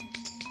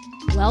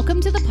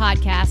Welcome to the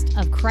podcast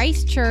of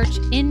Christ Church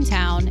in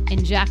Town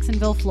in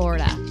Jacksonville,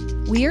 Florida.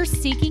 We are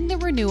seeking the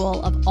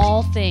renewal of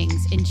all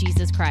things in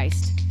Jesus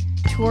Christ.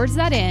 Towards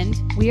that end,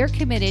 we are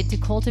committed to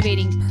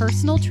cultivating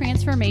personal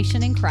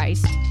transformation in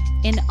Christ,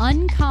 an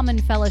uncommon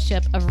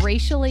fellowship of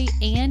racially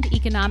and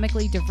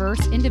economically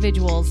diverse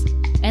individuals,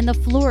 and the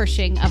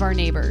flourishing of our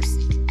neighbors.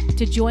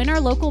 To join our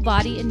local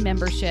body in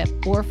membership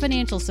or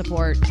financial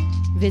support,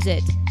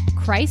 visit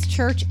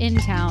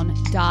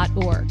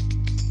christchurchintown.org.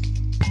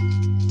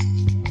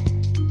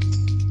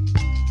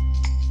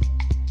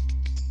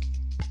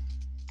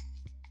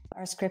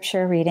 Our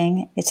scripture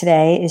reading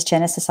today is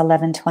Genesis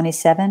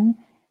 11:27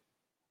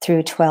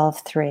 through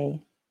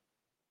 12:3.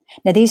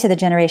 Now these are the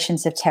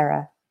generations of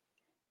Terah.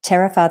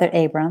 Terah fathered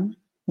Abram,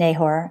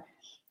 Nahor,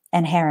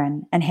 and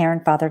Haran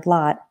fathered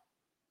Lot.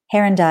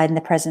 Haran died in the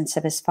presence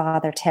of his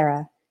father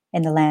Terah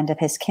in the land of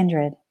his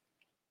kindred,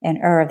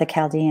 in Ur of the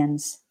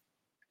Chaldeans.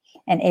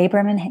 And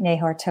Abram and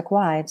Nahor took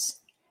wives.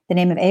 The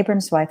name of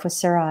Abram's wife was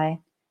Sarai,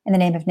 and the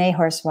name of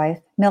Nahor's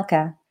wife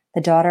Milcah,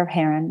 the daughter of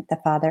Haran, the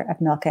father of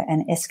Milcah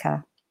and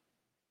Iscah.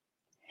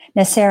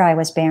 Now Sarai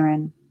was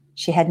barren.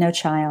 She had no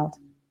child.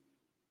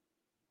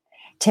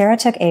 Terah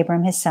took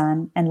Abram his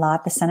son, and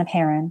Lot the son of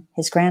Haran,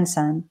 his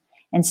grandson,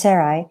 and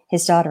Sarai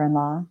his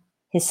daughter-in-law,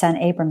 his son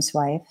Abram's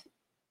wife.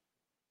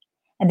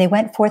 And they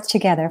went forth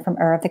together from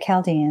Ur of the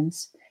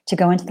Chaldeans to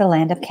go into the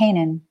land of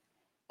Canaan,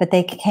 but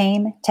they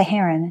came to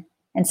Haran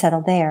and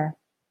settled there.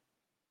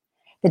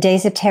 The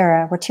days of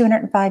Terah were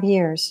 205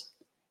 years,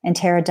 and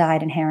Terah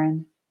died in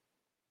Haran.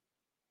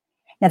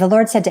 Now the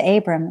Lord said to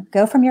Abram,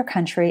 "Go from your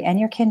country and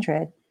your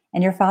kindred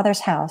and your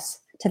father's house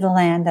to the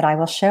land that I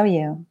will show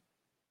you.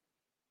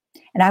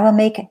 And I will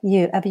make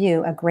of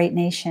you a great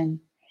nation,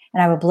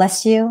 and I will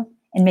bless you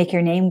and make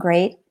your name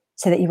great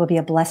so that you will be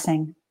a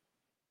blessing.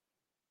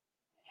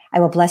 I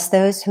will bless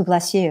those who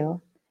bless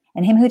you,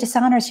 and him who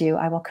dishonors you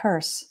I will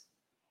curse.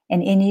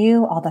 And in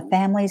you all the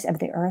families of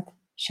the earth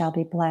shall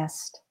be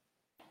blessed."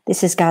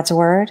 This is God's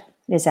word.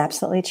 It is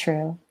absolutely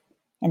true,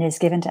 and it is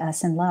given to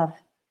us in love.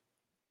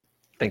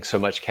 Thanks so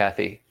much,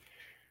 Kathy.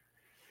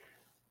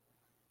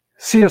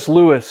 C.S.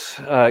 Lewis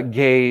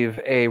gave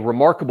a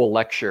remarkable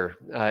lecture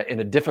in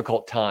a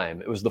difficult time.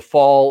 It was the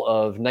fall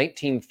of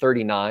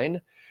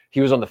 1939.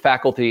 He was on the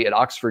faculty at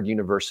Oxford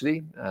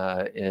University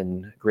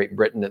in Great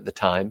Britain at the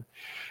time.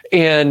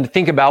 And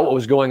think about what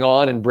was going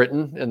on in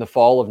Britain in the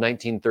fall of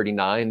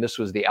 1939. This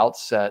was the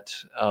outset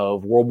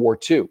of World War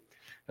II,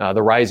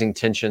 the rising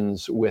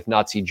tensions with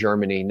Nazi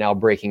Germany now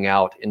breaking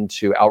out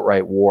into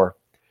outright war.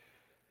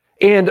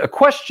 And a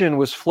question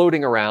was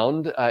floating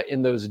around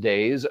in those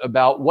days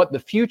about what the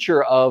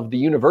future of the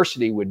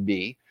university would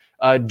be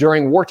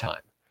during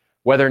wartime,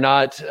 whether or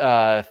not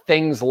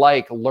things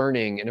like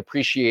learning and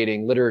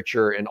appreciating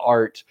literature and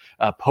art,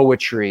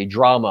 poetry,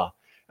 drama,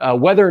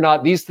 whether or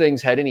not these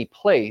things had any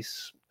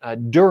place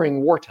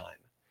during wartime.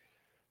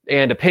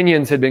 And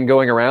opinions had been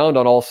going around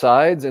on all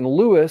sides, and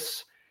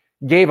Lewis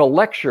gave a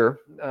lecture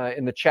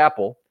in the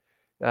chapel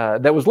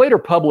that was later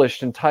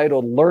published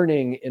entitled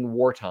 "Learning in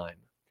Wartime."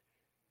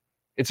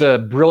 It's a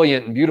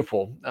brilliant and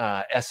beautiful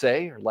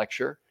essay or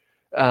lecture.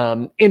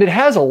 And it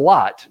has a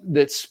lot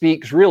that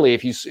speaks really,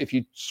 if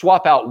you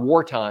swap out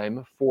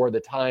wartime for the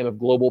time of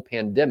global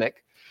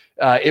pandemic,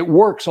 it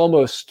works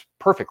almost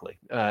perfectly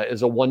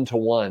as a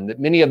one-to-one, that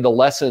many of the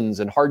lessons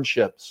and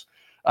hardships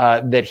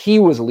that he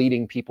was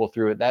leading people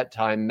through at that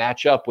time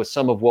match up with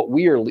some of what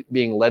we are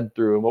being led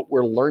through and what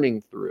we're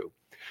learning through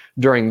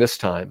during this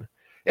time.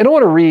 And I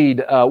want to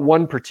read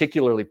one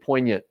particularly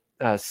poignant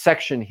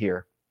section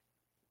here,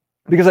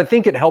 because I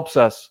think it helps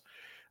us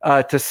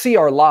to see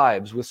our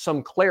lives with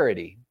some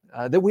clarity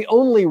that we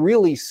only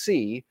really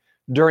see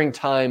during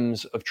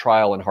times of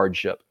trial and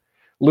hardship.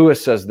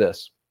 Lewis says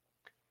this: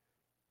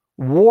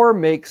 "War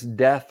makes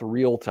death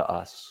real to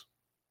us."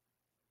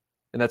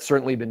 And that's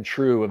certainly been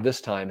true of this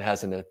time,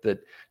 hasn't it?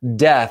 That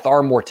death,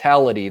 our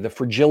mortality, the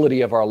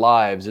fragility of our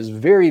lives is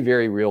very,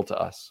 very real to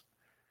us.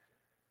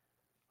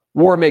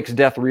 War makes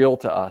death real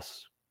to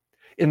us.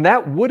 And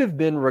that would have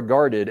been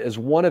regarded as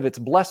one of its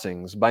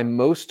blessings by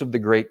most of the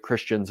great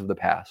Christians of the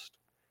past.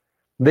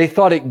 They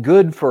thought it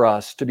good for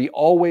us to be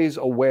always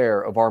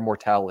aware of our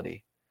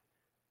mortality.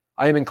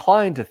 I am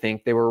inclined to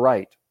think they were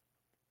right.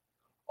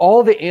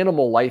 All the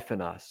animal life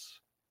in us,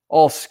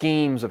 all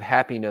schemes of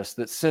happiness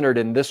that centered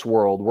in this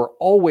world, were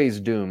always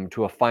doomed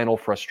to a final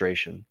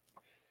frustration.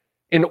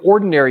 In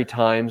ordinary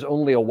times,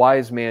 only a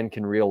wise man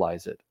can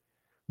realize it,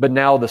 but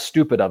now the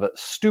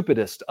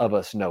stupidest of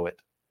us know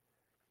it.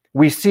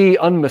 We see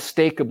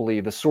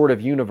unmistakably the sort of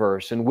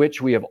universe in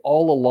which we have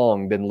all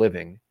along been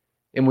living,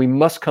 and we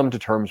must come to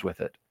terms with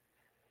it.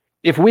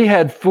 If we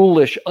had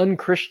foolish,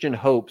 unchristian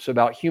hopes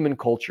about human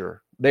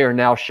culture, they are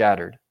now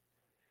shattered.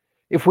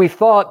 If we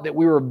thought that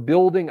we were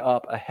building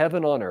up a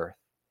heaven on earth,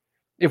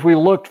 if we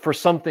looked for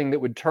something that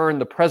would turn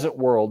the present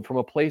world from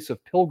a place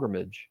of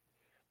pilgrimage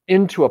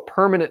into a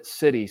permanent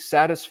city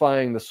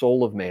satisfying the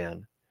soul of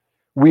man,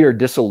 we are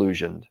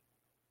disillusioned,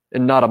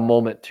 and not a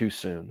moment too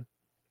soon.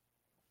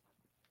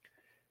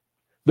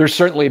 There's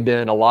certainly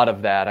been a lot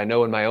of that. I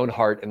know in my own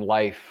heart and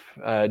life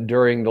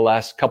during the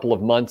last couple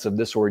of months of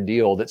this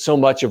ordeal, that so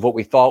much of what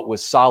we thought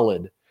was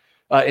solid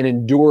and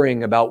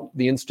enduring about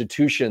the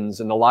institutions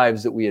and the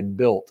lives that we had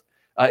built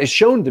is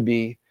shown to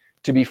be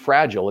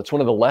fragile. It's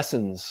one of the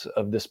lessons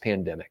of this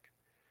pandemic.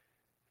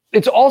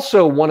 It's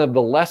also one of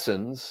the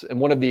lessons and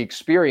one of the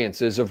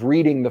experiences of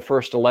reading the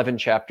first 11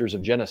 chapters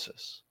of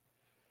Genesis.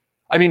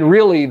 I mean,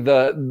 really,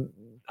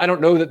 I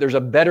don't know that there's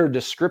a better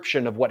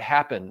description of what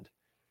happened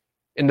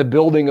in the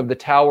building of the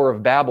Tower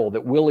of Babel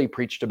that Willie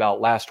preached about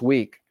last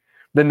week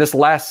than this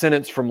last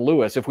sentence from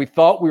Lewis. If we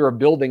thought we were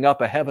building up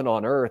a heaven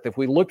on earth, if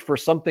we looked for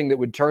something that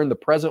would turn the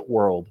present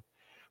world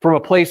from a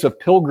place of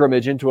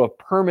pilgrimage into a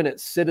permanent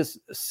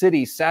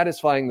city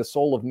satisfying the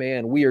soul of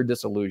man, we are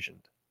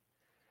disillusioned.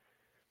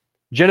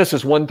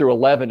 Genesis 1 through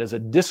 11 is a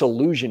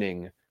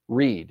disillusioning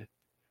read.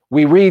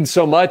 We read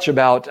so much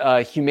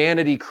about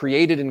humanity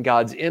created in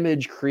God's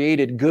image,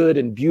 created good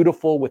and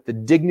beautiful with the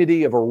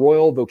dignity of a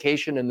royal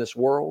vocation in this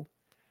world.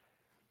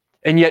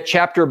 And yet,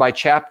 chapter by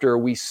chapter,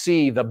 we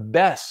see the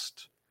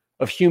best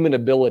of human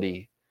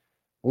ability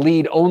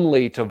lead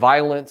only to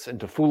violence and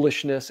to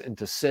foolishness and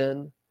to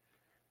sin.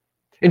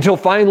 Until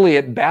finally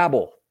at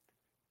Babel,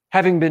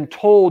 having been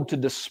told to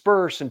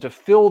disperse and to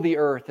fill the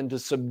earth and to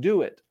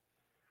subdue it,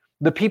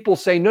 the people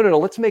say, no,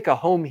 let's make a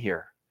home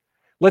here.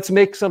 Let's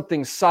make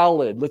something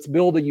solid. Let's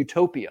build a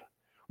utopia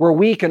where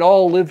we can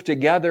all live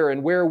together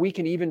and where we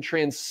can even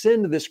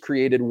transcend this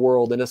created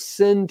world and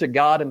ascend to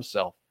God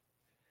himself.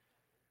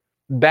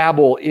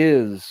 Babel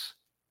is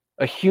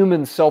a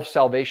human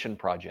self-salvation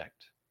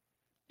project.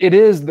 It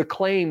is the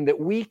claim that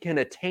we can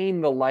attain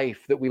the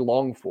life that we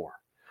long for,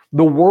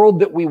 the world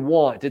that we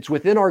want. It's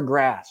within our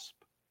grasp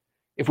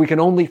if we can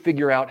only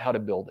figure out how to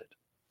build it.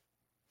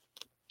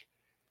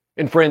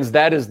 And friends,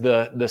 that is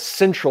the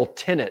central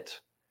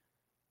tenet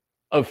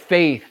of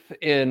faith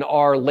in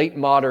our late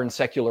modern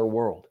secular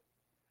world,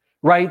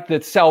 right?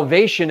 That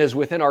salvation is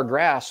within our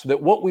grasp,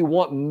 that what we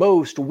want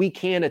most, we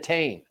can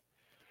attain.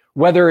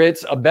 Whether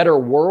it's a better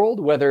world,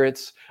 whether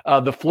it's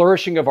the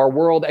flourishing of our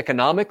world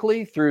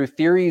economically through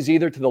theories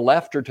either to the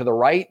left or to the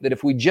right, that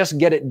if we just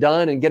get it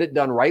done and get it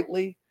done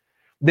rightly,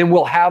 then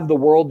we'll have the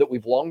world that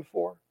we've longed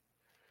for.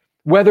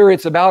 Whether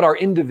it's about our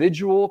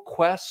individual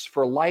quests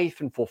for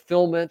life and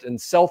fulfillment and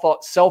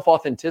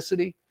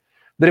self-authenticity,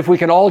 that if we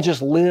can all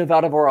just live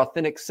out of our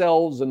authentic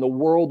selves, then the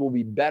world will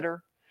be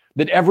better,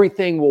 that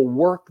everything will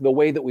work the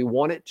way that we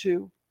want it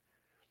to.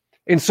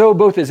 And so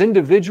both as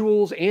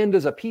individuals and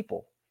as a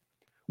people,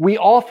 we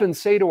often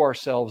say to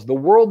ourselves, the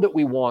world that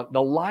we want,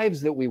 the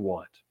lives that we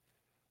want,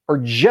 are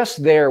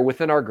just there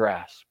within our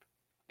grasp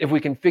if we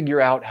can figure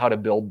out how to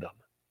build them.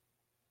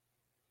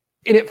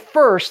 And at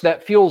first,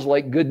 that feels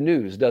like good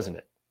news, doesn't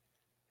it?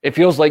 It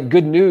feels like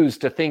good news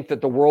to think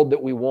that the world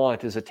that we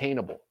want is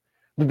attainable,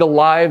 that the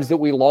lives that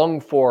we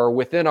long for are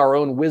within our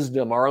own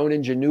wisdom, our own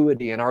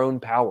ingenuity, and our own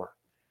power.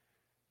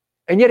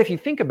 And yet, if you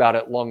think about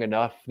it long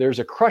enough, there's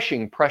a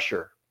crushing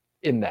pressure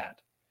in that.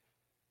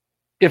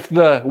 If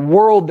the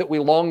world that we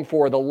long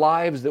for, the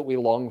lives that we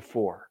long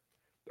for,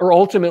 are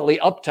ultimately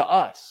up to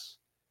us,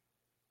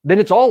 then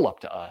it's all up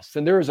to us.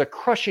 And there is a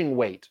crushing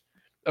weight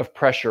of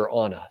pressure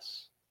on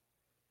us.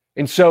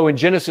 And so in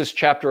Genesis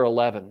chapter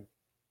 11,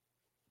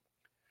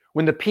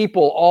 when the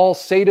people all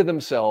say to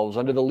themselves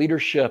under the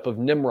leadership of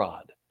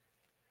Nimrod,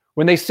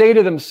 when they say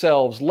to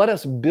themselves, let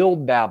us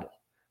build Babel,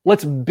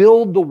 let's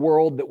build the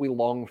world that we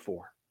long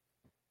for,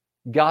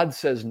 God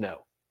says no.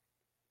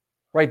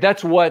 Right?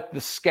 That's what the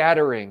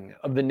scattering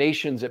of the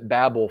nations at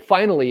Babel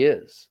finally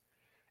is.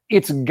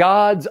 It's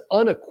God's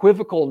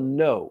unequivocal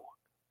no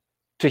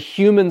to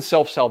human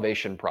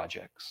self-salvation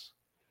projects.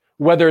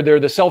 Whether they're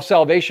the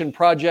self-salvation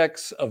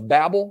projects of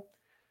Babel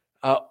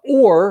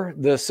or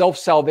the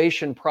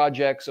self-salvation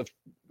projects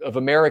of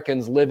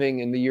Americans living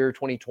in the year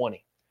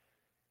 2020.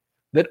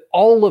 That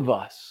all of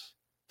us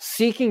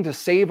seeking to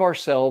save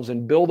ourselves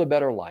and build a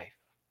better life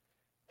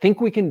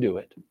think we can do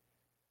it.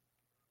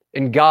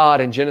 And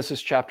God in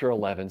Genesis chapter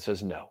 11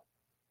 says,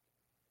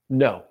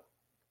 no,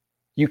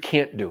 you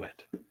can't do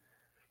it.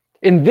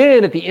 And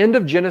then at the end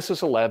of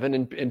Genesis 11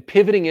 and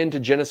pivoting into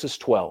Genesis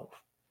 12,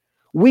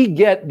 we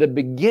get the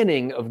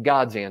beginning of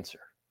God's answer.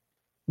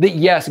 That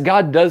yes,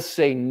 God does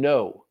say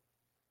no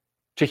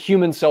to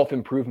human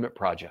self-improvement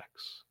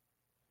projects,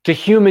 to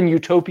human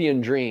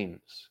utopian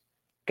dreams.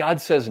 God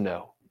says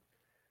no.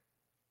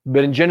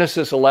 But in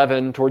Genesis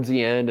 11, towards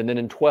the end, and then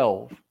in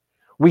 12,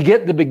 we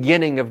get the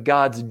beginning of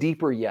God's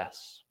deeper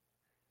yes.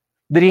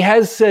 That he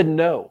has said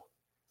no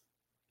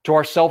to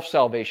our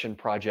self-salvation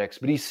projects,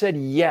 but he said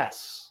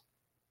yes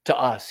to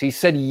us. He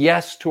said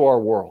yes to our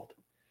world.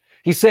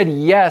 He said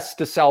yes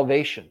to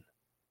salvation,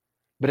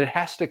 but it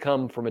has to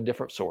come from a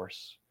different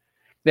source.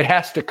 It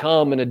has to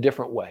come in a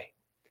different way.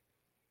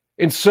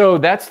 And so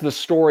that's the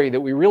story that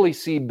we really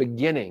see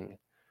beginning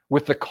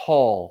with the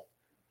call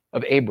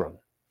of Abram.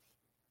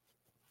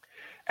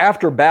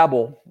 After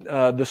Babel,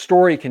 the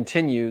story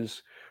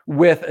continues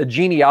with a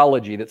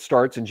genealogy that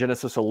starts in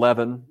Genesis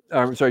 11,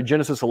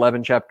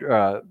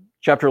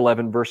 chapter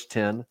 11, verse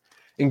 10,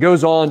 and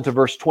goes on to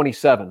verse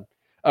 27.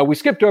 We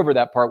skipped over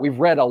that part. We've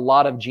read a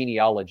lot of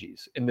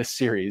genealogies in this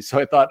series. So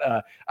I thought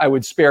I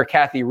would spare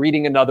Kathy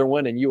reading another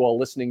one and you all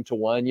listening to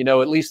one. You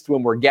know, at least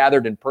when we're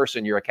gathered in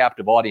person, you're a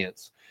captive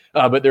audience.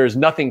 But there's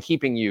nothing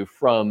keeping you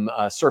from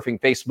surfing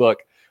Facebook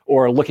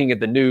or looking at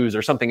the news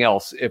or something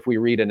else if we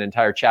read an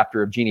entire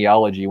chapter of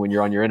genealogy when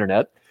you're on your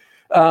internet.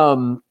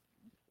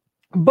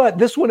 But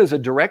this one is a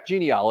direct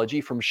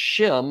genealogy from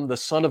Shem, the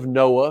son of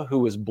Noah, who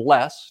was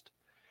blessed,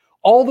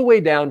 all the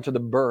way down to the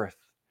birth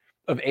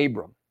of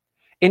Abram.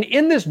 And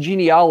in this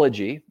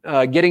genealogy,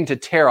 getting to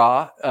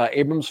Terah,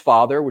 Abram's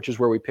father, which is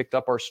where we picked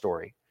up our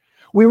story,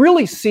 we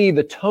really see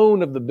the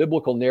tone of the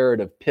biblical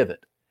narrative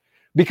pivot.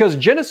 Because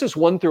Genesis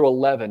 1 through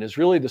 11 is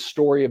really the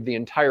story of the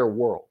entire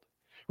world,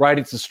 right?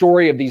 It's the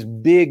story of these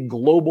big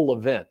global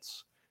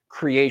events: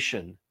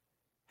 creation,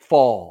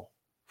 fall,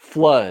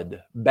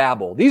 flood,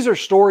 Babel. These are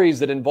stories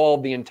that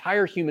involve the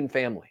entire human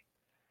family.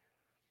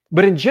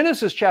 But in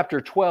Genesis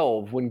chapter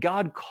 12, when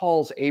God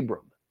calls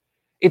Abram,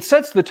 it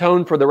sets the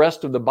tone for the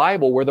rest of the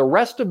Bible, where the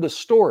rest of the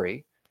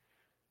story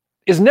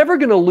is never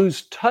going to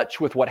lose touch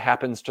with what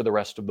happens to the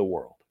rest of the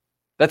world.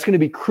 That's going to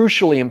be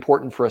crucially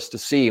important for us to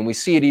see, and we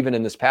see it even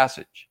in this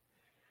passage,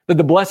 that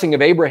the blessing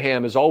of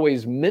Abraham is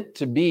always meant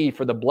to be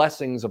for the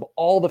blessings of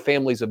all the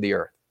families of the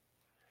earth.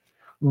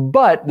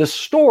 But the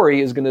story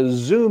is going to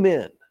zoom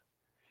in,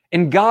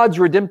 and God's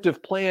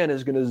redemptive plan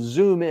is going to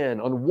zoom in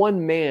on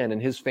one man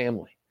and his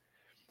family.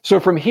 So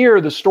from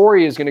here, the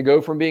story is going to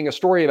go from being a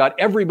story about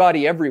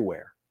everybody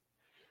everywhere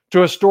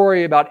to a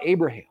story about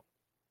Abraham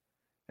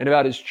and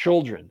about his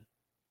children,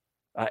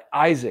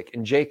 Isaac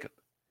and Jacob.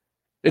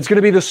 It's going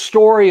to be the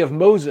story of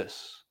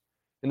Moses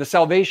and the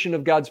salvation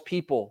of God's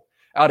people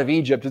out of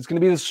Egypt. It's going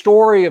to be the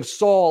story of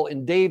Saul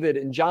and David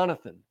and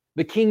Jonathan,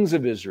 the kings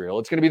of Israel.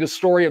 It's going to be the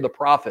story of the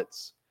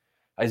prophets,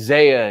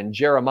 Isaiah and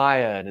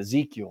Jeremiah and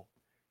Ezekiel.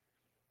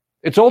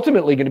 It's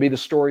ultimately going to be the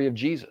story of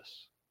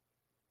Jesus,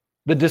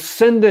 the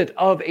descendant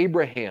of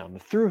Abraham,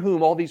 through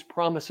whom all these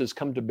promises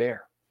come to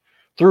bear,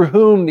 through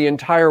whom the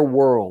entire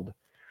world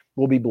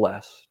will be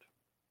blessed.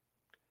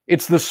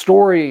 It's the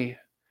story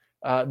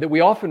that we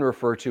often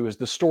refer to as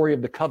the story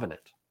of the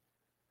covenant,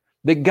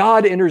 that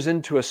God enters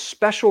into a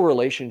special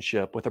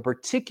relationship with a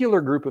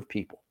particular group of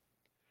people,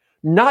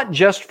 not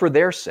just for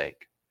their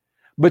sake,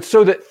 but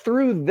so that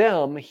through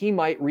them he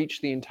might reach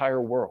the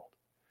entire world,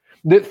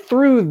 that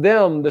through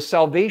them the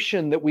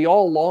salvation that we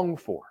all long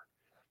for,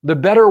 the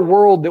better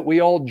world that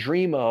we all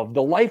dream of,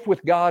 the life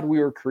with God we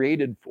were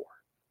created for,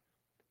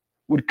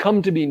 would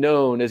come to be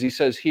known, as he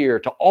says here,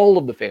 to all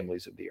of the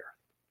families of the earth.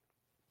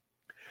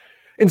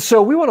 And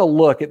so we want to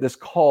look at this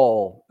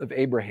call of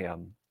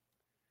Abraham,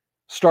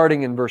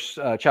 starting in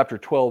chapter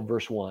 12,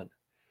 verse 1.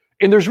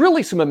 And there's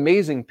really some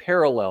amazing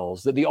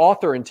parallels that the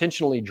author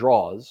intentionally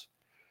draws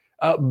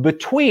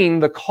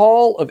between the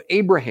call of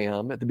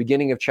Abraham at the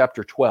beginning of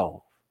chapter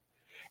 12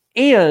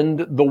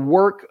 and the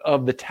work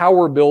of the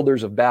tower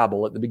builders of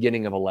Babel at the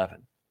beginning of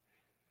 11.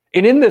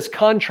 And in this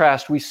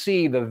contrast, we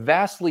see the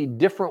vastly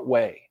different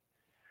way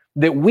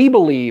that we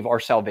believe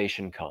our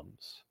salvation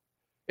comes,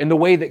 and the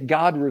way that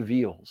God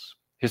reveals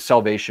his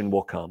salvation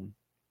will come.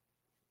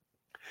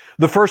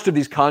 The first of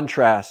these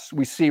contrasts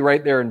we see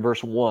right there in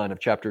verse 1 of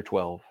chapter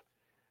 12.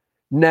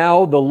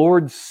 Now the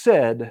Lord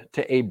said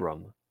to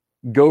Abram,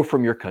 go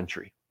from your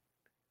country.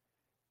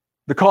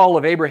 The call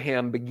of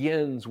Abraham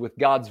begins with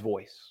God's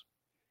voice.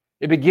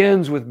 It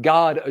begins with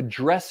God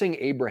addressing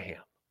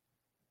Abraham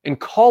and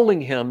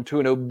calling him to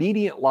an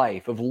obedient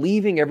life of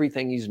leaving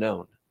everything he's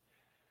known.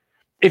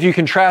 If you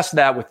contrast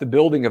that with the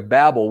building of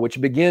Babel,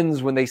 which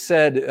begins when they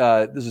said,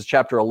 this is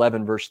chapter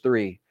 11, verse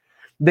 3,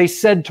 they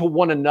said to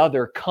one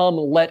another, come,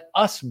 let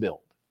us build.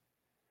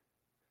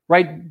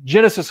 Right?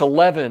 Genesis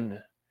 11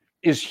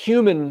 is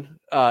human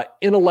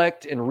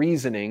intellect and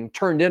reasoning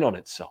turned in on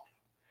itself.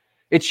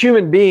 It's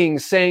human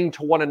beings saying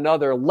to one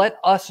another, let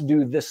us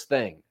do this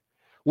thing.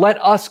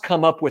 Let us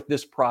come up with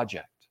this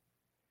project.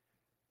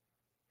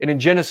 And in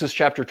Genesis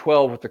chapter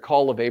 12, with the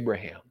call of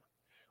Abraham,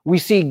 we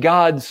see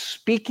God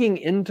speaking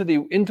into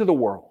the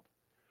world,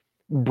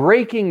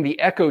 breaking the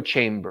echo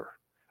chamber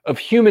of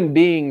human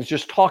beings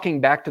just talking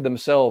back to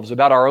themselves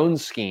about our own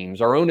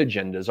schemes, our own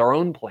agendas, our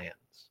own plans.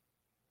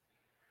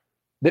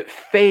 That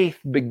faith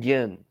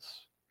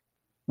begins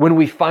when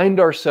we find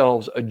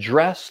ourselves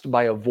addressed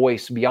by a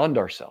voice beyond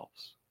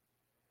ourselves.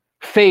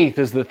 Faith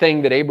is the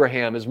thing that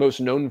Abraham is most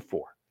known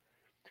for.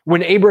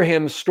 When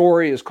Abraham's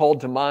story is called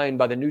to mind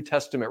by the New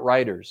Testament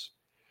writers,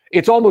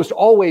 it's almost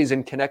always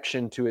in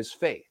connection to his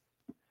faith,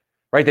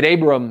 right? That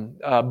Abram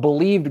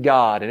believed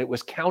God and it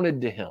was counted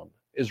to him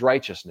as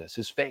righteousness,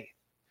 his faith.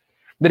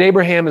 That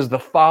Abraham is the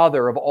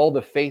father of all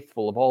the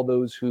faithful, of all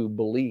those who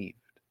believed.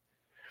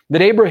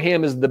 That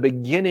Abraham is the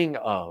beginning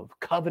of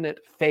covenant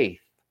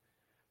faith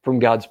from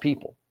God's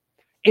people.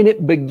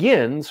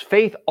 And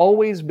faith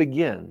always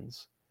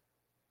begins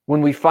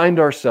when we find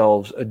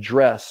ourselves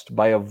addressed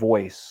by a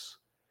voice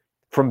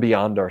from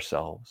beyond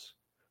ourselves,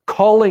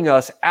 calling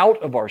us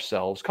out of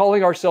ourselves,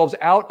 calling ourselves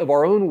out of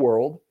our own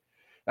world,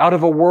 out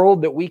of a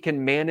world that we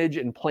can manage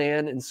and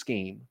plan and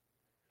scheme,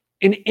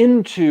 and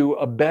into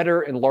a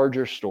better and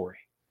larger story,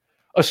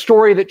 a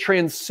story that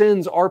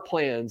transcends our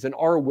plans and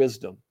our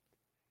wisdom,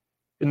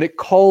 and that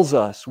calls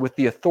us with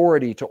the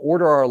authority to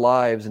order our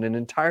lives in an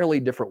entirely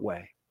different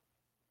way.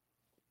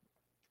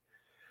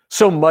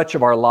 So much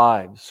of our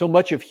lives, so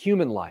much of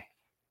human life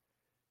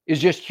is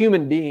just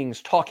human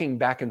beings talking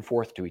back and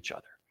forth to each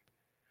other.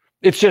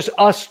 It's just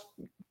us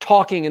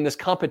talking in this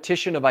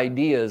competition of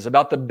ideas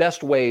about the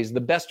best ways,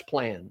 the best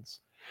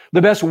plans,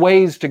 the best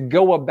ways to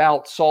go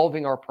about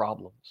solving our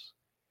problems.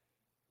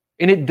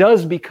 And it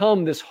does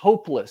become this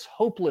hopeless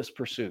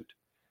pursuit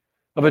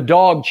of a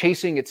dog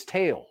chasing its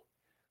tail,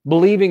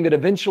 believing that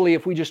eventually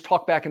if we just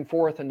talk back and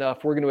forth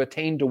enough, we're going to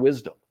attain to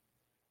wisdom.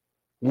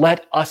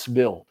 Let us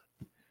build.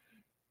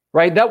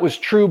 Right? That was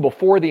true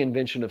before the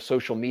invention of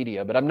social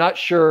media, but I'm not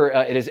sure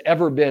it has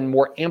ever been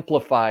more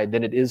amplified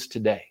than it is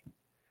today.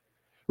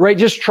 Right?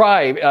 Just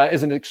try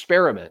as an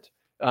experiment,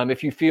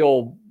 if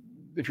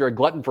you're a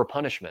glutton for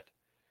punishment,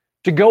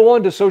 to go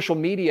onto social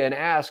media and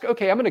ask,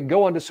 okay, I'm going to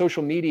go onto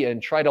social media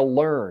and try to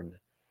learn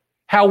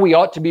how we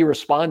ought to be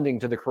responding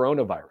to the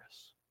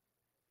coronavirus.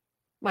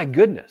 My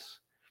goodness.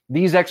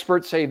 These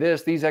experts say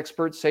this, these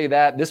experts say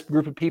that, this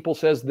group of people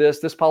says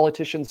this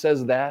politician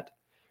says that.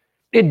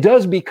 It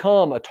does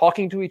become a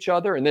talking to each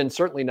other, and then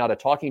certainly not a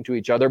talking to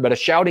each other, but a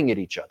shouting at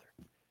each other.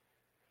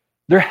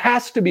 There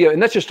has to be,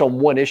 and that's just on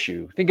one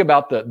issue. Think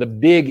about the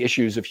big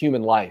issues of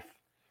human life,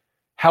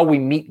 how we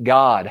meet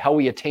God, how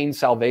we attain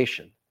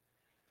salvation.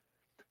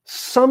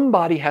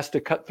 Somebody has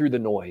to cut through the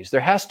noise. There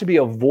has to be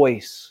a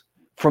voice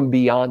from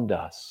beyond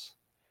us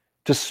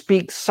to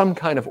speak some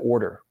kind of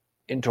order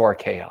into our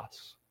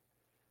chaos.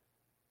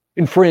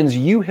 And friends,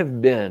 you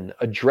have been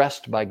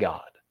addressed by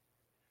God.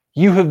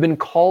 You have been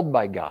called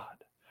by God.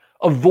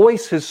 A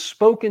voice has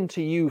spoken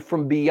to you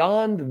from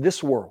beyond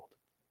this world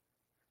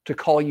to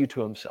call you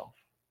to himself.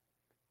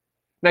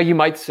 Now you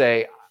might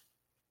say,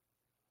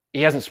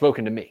 he hasn't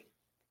spoken to me,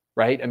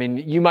 right? I mean,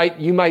 you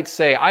might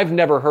say, I've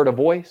never heard a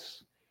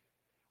voice.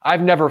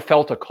 I've never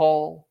felt a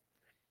call.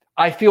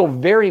 I feel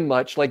very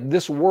much like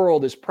this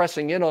world is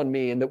pressing in on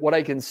me, and that what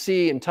I can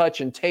see and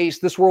touch and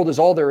taste, this world is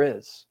all there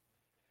is.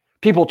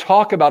 People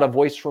talk about a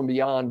voice from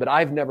beyond, but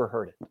I've never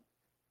heard it.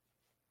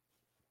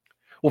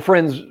 Well,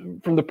 friends,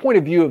 from the point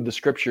of view of the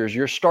scriptures,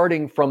 you're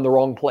starting from the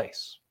wrong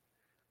place.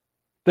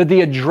 That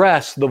the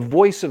address, the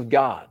voice of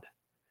God,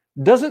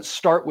 doesn't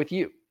start with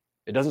you.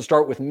 It doesn't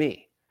start with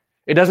me.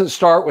 It doesn't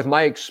start with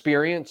my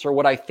experience or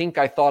what I think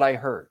I thought I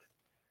heard.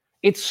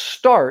 It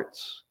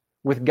starts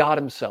with God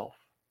himself.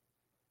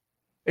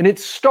 And it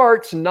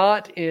starts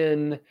not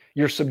in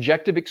your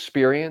subjective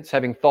experience,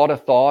 having thought a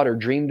thought or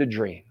dreamed a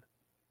dream.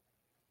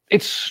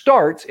 It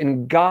starts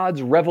in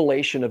God's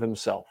revelation of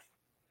himself.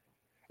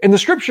 And the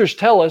scriptures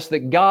tell us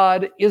that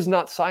God is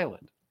not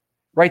silent,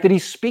 right? That he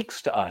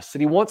speaks to us,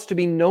 that he wants to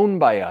be known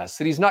by us,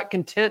 that he's not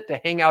content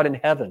to hang out in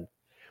heaven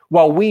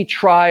while we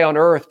try on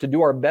earth to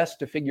do our best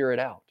to figure it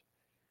out.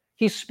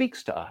 He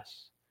speaks to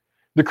us.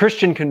 The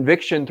Christian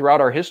conviction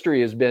throughout our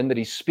history has been that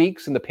he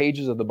speaks in the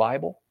pages of the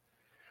Bible.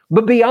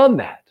 But beyond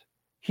that,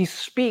 he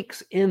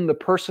speaks in the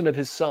person of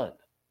his Son.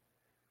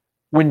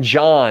 When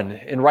John,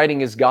 in writing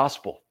his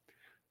gospel,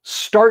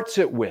 starts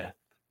it with,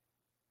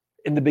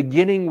 in the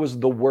beginning was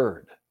the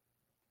Word,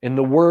 and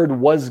the Word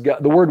was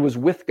God. The Word was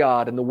with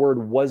God, and the Word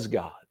was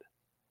God.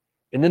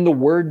 And then the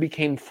Word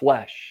became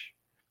flesh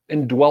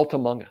and dwelt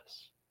among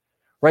us.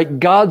 Right?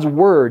 God's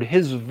Word,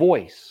 his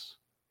voice,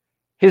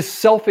 his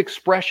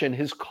self-expression,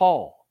 his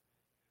call,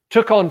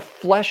 took on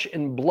flesh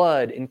and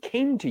blood and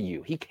came to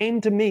you. He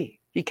came to me.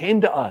 He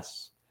came to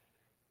us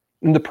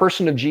in the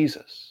person of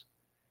Jesus.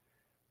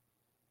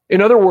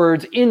 In other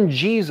words, in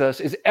Jesus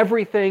is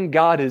everything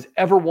God has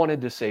ever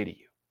wanted to say to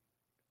you.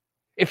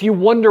 If you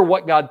wonder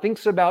what God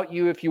thinks about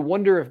you, if you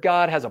wonder if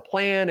God has a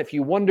plan, if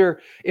you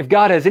wonder if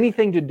God has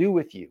anything to do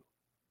with you,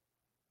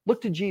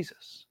 look to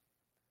Jesus.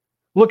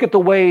 Look at the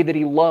way that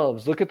he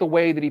loves. Look at the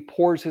way that he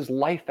pours his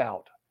life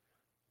out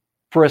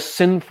for a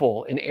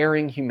sinful and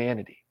erring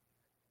humanity.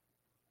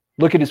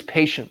 Look at his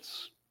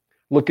patience.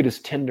 Look at his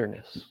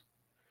tenderness.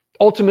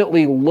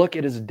 Ultimately, look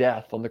at his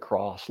death on the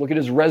cross. Look at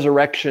his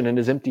resurrection and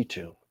his empty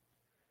tomb.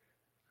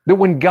 That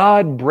when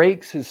God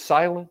breaks his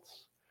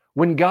silence,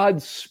 when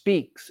God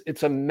speaks,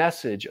 it's a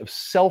message of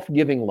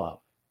self-giving love.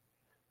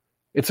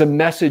 It's a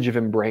message of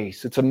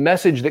embrace. It's a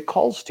message that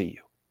calls to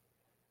you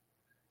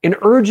and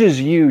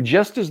urges you,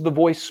 just as the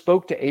voice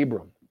spoke to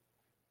Abram.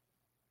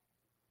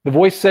 The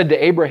voice said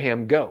to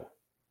Abraham, go,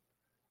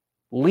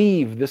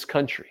 leave this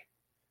country.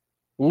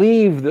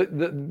 Leave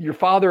your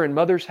father and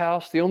mother's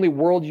house, the only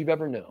world you've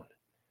ever known.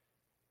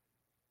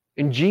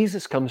 And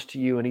Jesus comes to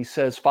you and he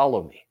says,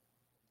 follow me.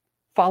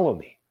 Follow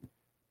me.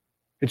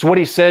 It's what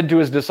he said to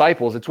his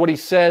disciples. It's what he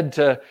said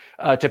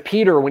to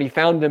Peter when he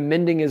found him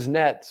mending his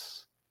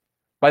nets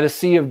by the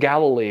Sea of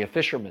Galilee, a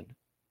fisherman.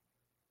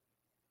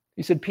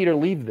 He said, Peter,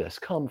 leave this.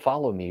 Come,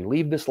 follow me.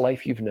 Leave this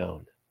life you've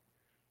known.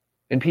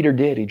 And Peter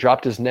did. He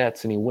dropped his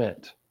nets and he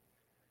went.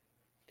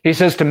 He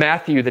says to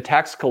Matthew, the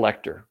tax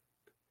collector,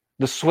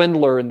 the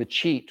swindler and the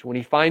cheat, when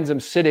he finds him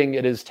sitting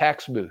at his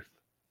tax booth,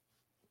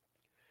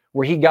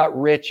 where he got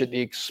rich at the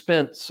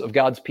expense of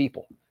God's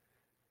people.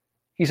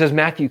 He says,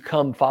 Matthew,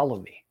 come follow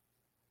me.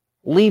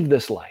 Leave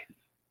this life.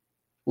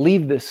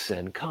 Leave this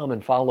sin. Come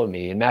and follow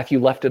me. And Matthew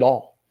left it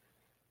all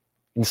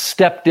and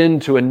stepped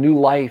into a new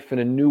life and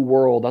a new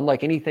world,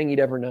 unlike anything he'd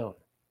ever known.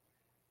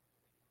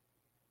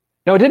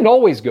 Now, it didn't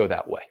always go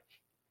that way.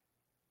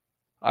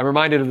 I'm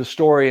reminded of the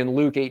story in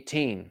Luke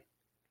 18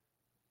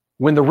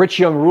 when the rich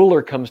young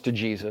ruler comes to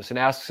Jesus and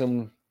asks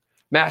him,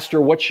 Master,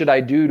 what should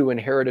I do to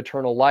inherit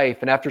eternal life?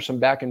 And after some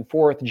back and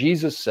forth,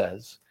 Jesus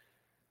says,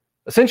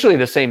 essentially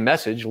the same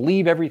message,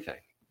 leave everything.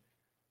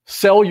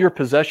 Sell your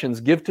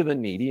possessions, give to the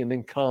needy, and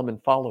then come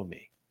and follow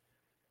me.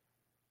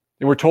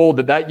 And we're told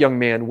that that young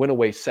man went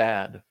away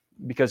sad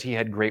because he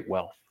had great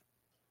wealth.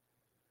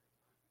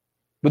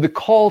 But the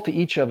call to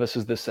each of us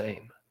is the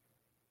same.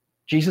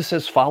 Jesus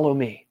says, follow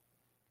me.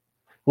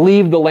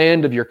 Leave the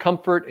land of your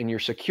comfort and your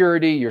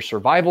security, your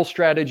survival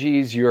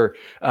strategies, your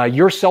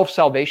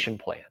self-salvation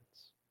plans.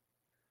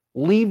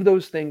 Leave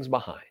those things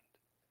behind.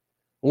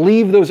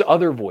 Leave those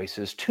other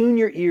voices. Tune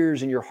your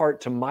ears and your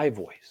heart to my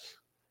voice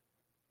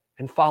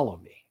and follow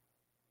me.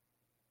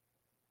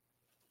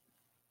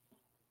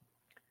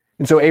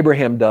 And so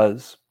Abraham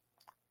does.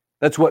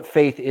 That's what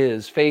faith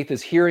is. Faith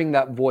is hearing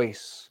that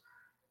voice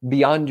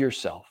beyond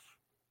yourself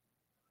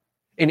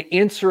and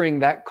answering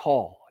that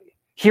call,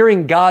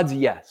 hearing God's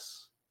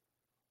yes,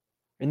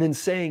 and then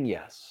saying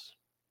yes,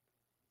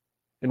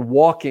 and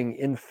walking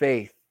in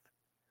faith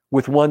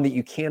with one that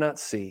you cannot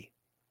see,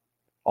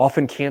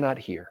 often cannot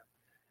hear,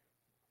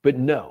 but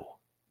know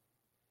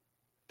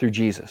through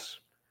Jesus.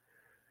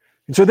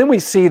 And so then we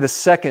see the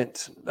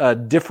second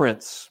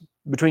difference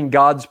between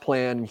God's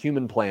plan and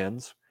human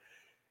plans.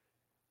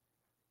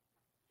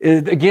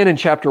 Again, in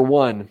chapter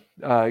 1,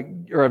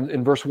 or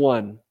in verse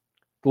 1,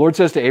 the Lord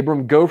says to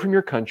Abram, go from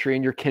your country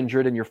and your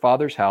kindred and your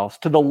father's house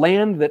to the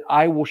land that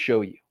I will show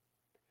you.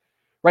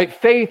 Right?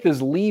 Faith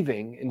is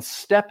leaving and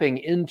stepping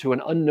into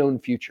an unknown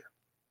future.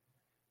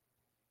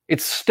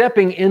 It's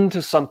stepping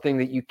into something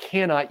that you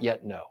cannot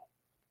yet know.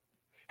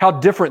 How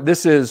different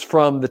this is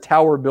from the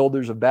tower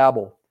builders of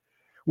Babel,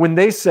 when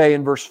they say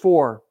in verse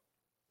 4,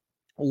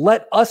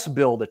 let us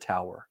build a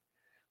tower,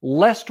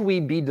 lest we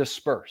be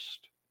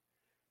dispersed.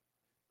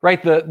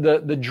 Right?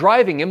 The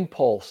driving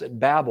impulse at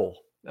Babel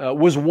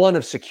was one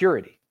of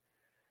security.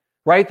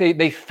 Right?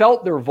 They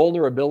felt their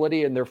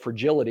vulnerability and their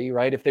fragility,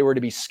 right? If they were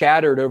to be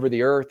scattered over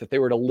the earth, if they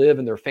were to live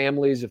in their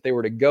families, if they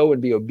were to go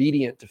and be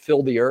obedient to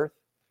fill the earth,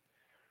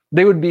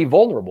 they would be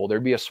vulnerable.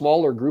 There'd be a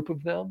smaller group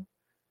of them.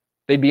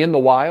 They'd be in the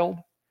wild.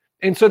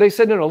 And so they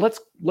said, no,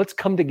 let's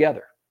come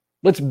together.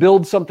 Let's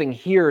build something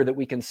here that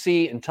we can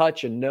see and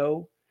touch and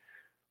know.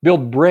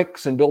 Build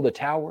bricks and build a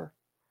tower.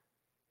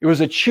 It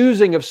was a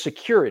choosing of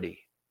security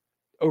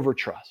over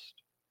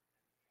trust.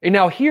 And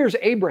now here's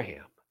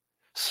Abraham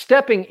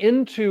stepping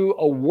into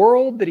a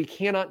world that he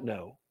cannot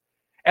know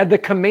at the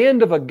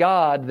command of a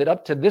God that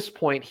up to this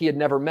point he had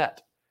never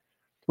met.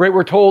 Right?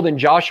 We're told in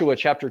Joshua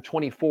chapter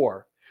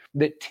 24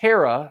 that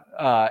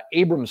Terah,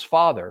 Abram's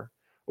father,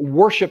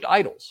 worshiped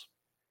idols.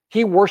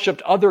 He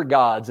worshiped other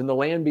gods in the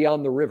land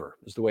beyond the river,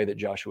 is the way that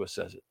Joshua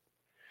says it.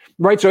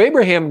 Right? So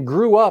Abraham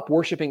grew up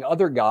worshiping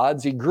other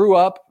gods. He grew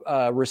up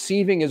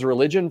receiving his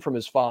religion from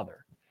his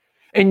father.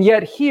 And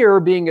yet here,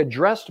 being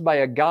addressed by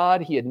a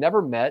God he had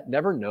never met,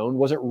 never known,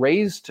 wasn't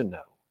raised to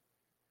know.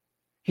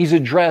 He's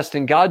addressed,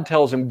 and God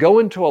tells him, go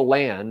into a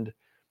land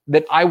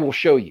that I will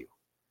show you.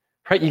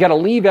 Right? You got to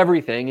leave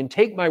everything and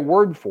take my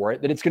word for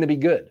it that it's going to be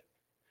good.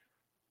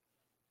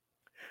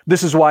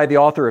 This is why the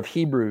author of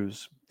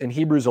Hebrews, in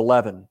Hebrews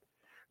 11,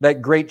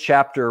 that great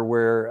chapter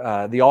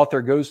where the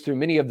author goes through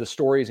many of the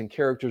stories and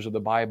characters of the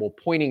Bible,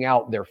 pointing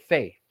out their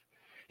faith.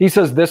 He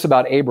says this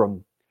about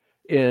Abram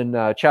in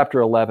chapter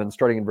 11,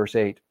 starting in verse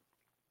 8.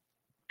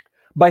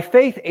 By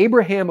faith,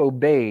 Abraham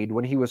obeyed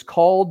when he was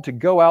called to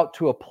go out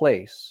to a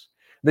place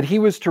that he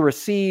was to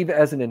receive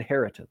as an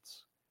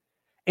inheritance.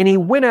 And he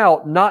went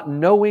out not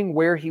knowing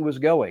where he was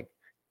going.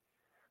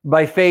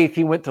 By faith,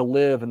 he went to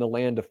live in the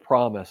land of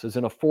promise, as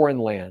in a foreign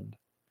land,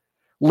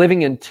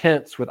 living in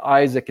tents with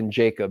Isaac and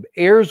Jacob,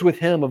 heirs with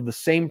him of the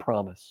same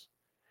promise.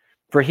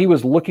 For he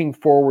was looking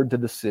forward to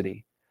the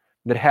city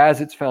that has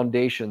its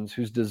foundations,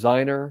 whose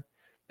designer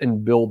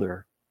and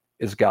builder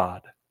is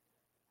God.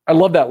 I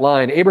love that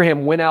line.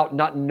 Abraham went out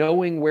not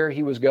knowing where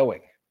he was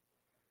going.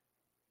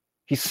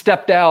 He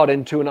stepped out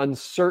into an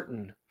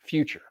uncertain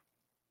future,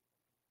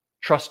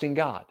 trusting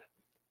God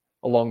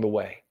along the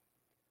way.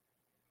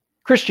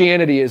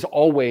 Christianity is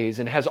always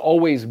and has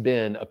always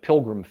been a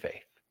pilgrim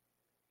faith.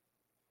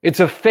 It's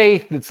a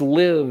faith that's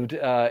lived,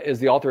 as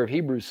the author of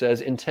Hebrews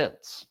says, in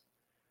tents.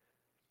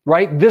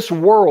 Right? This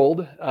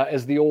world,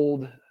 as the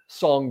old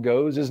song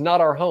goes, is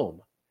not our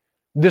home.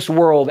 This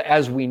world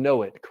as we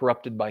know it,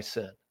 corrupted by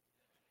sin.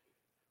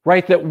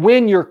 Right? That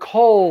when you're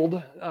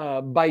called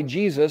by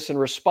Jesus and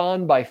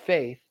respond by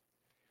faith,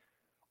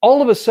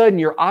 all of a sudden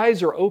your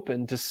eyes are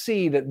open to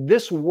see that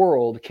this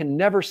world can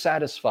never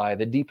satisfy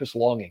the deepest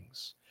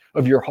longings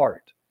of your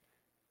heart.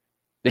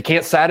 It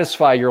can't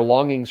satisfy your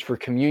longings for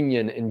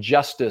communion and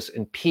justice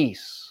and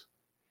peace.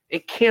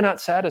 It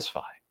cannot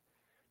satisfy.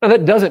 Now,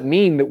 that doesn't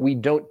mean that we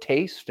don't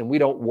taste and we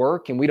don't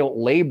work and we don't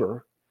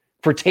labor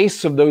for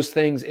tastes of those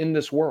things in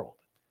this world.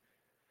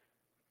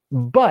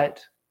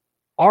 But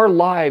our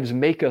lives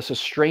make us a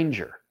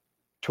stranger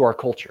to our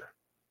culture.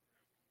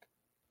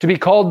 To be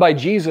called by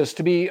Jesus,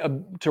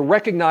 to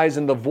recognize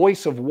in the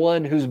voice of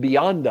one who's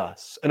beyond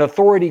us, an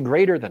authority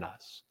greater than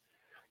us,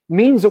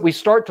 means that we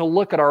start to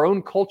look at our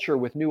own culture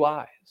with new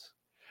eyes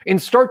and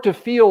start to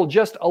feel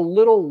just a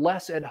little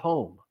less at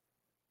home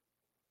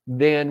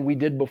than we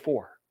did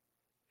before.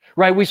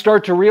 Right? We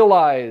start to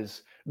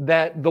realize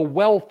that the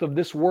wealth of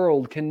this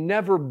world can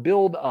never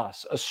build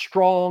us a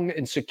strong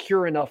and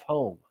secure enough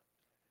home,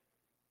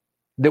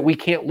 that we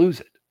can't lose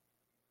it.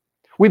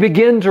 We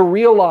begin to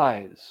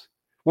realize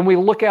when we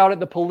look out at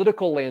the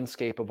political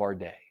landscape of our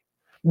day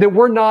that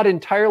we're not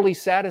entirely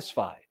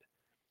satisfied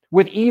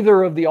with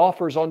either of the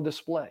offers on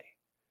display,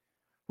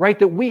 right?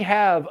 That we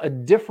have a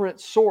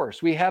different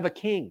source. We have a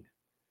king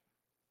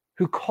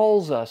who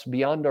calls us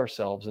beyond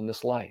ourselves in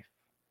this life.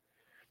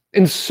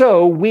 And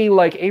so we,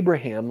 like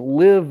Abraham,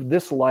 live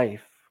this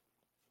life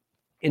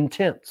in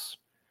tents,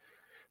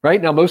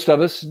 right? Now, most of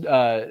us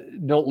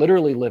don't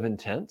literally live in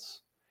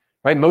tents,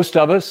 right? Most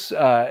of us,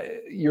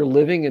 you're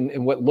living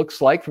in what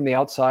looks like from the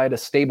outside a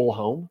stable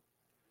home.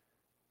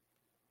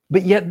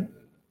 But yet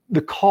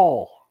the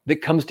call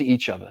that comes to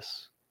each of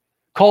us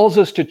calls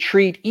us to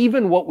treat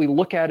even what we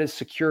look at as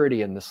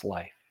security in this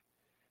life,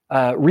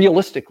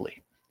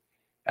 realistically,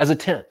 as a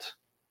tent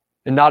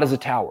and not as a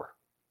tower.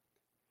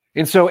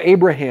 And so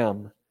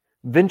Abraham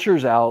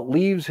ventures out,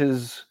 leaves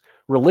his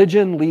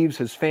religion, leaves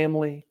his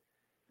family,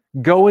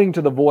 going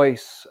to the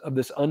voice of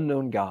this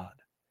unknown God,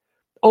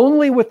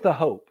 only with the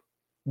hope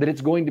that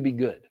it's going to be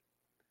good,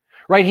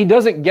 right? He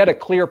doesn't get a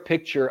clear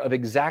picture of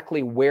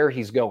exactly where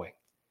he's going.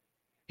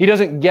 He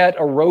doesn't get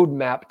a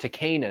roadmap to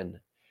Canaan.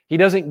 He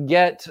doesn't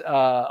get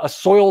a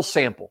soil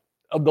sample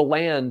of the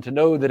land to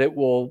know that it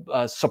will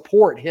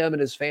support him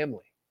and his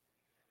family.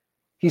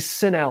 He's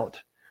sent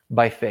out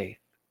by faith.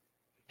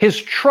 His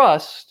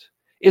trust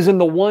is in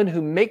the one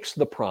who makes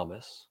the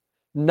promise,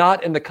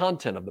 not in the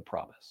content of the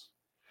promise,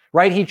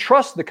 right? He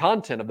trusts the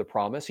content of the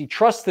promise. He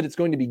trusts that it's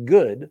going to be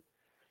good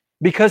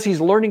because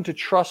he's learning to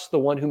trust the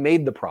one who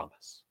made the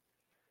promise.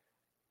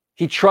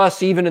 He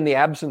trusts, even in the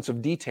absence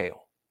of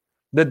detail,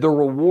 that the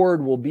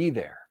reward will be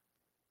there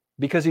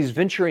because he's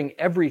venturing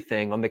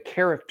everything on the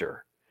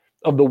character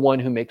of the one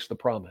who makes the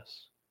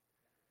promise.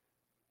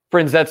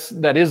 Friends,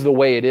 that is the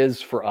way it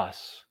is for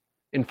us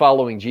in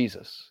following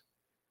Jesus.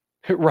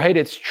 Right?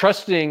 It's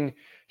trusting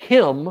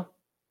him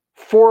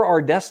for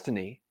our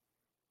destiny,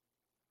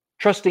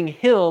 trusting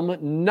him,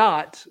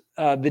 not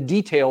the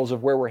details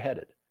of where we're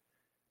headed.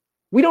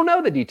 We don't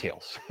know the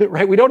details,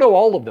 right? We don't know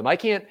all of them. I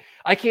can't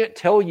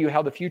tell you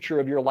how the future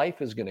of your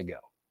life is going to go,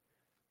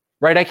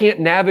 right? I can't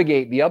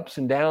navigate the ups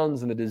and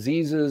downs and the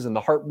diseases and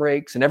the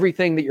heartbreaks and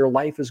everything that your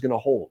life is going to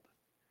hold.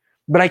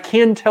 But I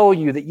can tell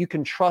you that you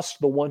can trust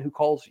the one who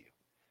calls you,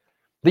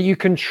 that you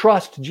can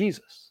trust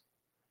Jesus.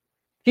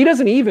 He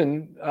doesn't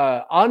even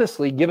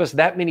honestly give us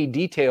that many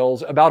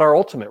details about our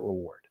ultimate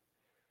reward,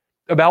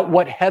 about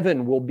what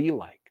heaven will be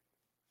like.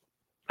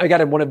 I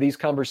got in one of these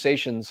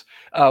conversations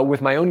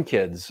with my own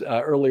kids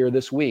earlier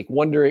this week,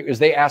 wondering as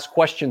they ask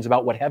questions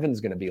about what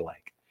heaven's going to be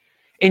like.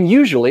 And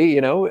usually,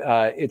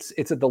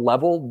 it's at the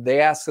level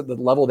they ask, at the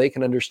level they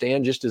can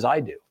understand, just as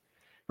I do,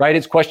 right?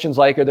 It's questions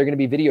like, are there going to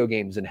be video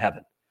games in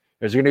heaven?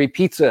 Is there going to be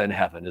pizza in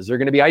heaven? Is there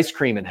going to be ice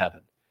cream in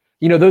heaven?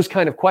 Those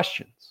kind of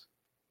questions.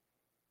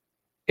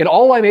 And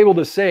all I'm able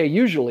to say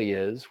usually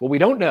is, well, we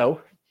don't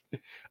know,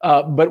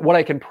 but what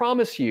I can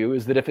promise you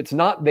is that if it's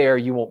not there,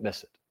 you won't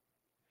miss it,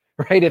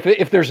 right?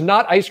 If there's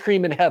not ice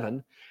cream in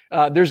heaven,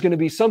 there's going to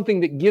be something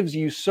that gives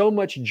you so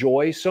much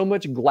joy, so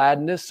much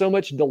gladness, so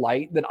much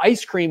delight that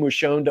ice cream was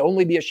shown to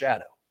only be a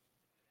shadow,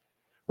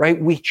 right?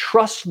 We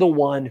trust the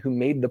one who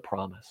made the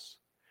promise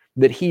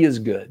that he is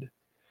good.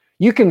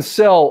 You can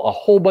sell a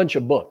whole bunch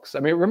of books. I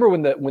mean, remember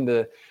when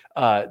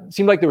it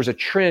seemed like there was a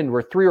trend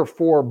where 3 or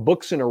 4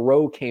 books in a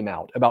row came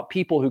out about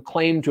people who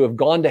claimed to have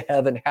gone to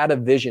heaven, had a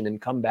vision,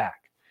 and come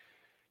back.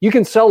 You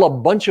can sell a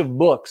bunch of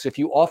books if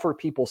you offer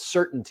people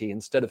certainty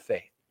instead of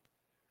faith.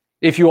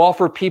 If you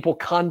offer people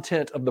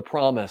content of the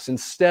promise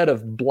instead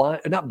of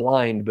not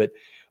blind,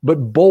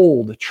 but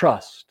bold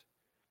trust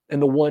in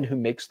the one who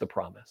makes the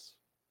promise.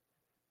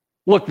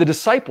 Look, the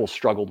disciples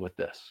struggled with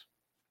this.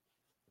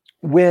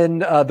 When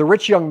the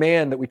rich young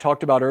man that we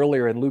talked about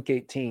earlier in Luke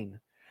 18,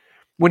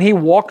 when he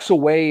walks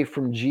away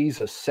from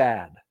Jesus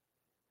sad,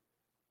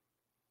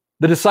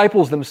 the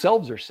disciples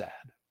themselves are sad,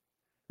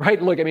 right?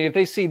 Look, I mean, if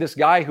they see this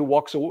guy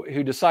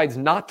who decides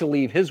not to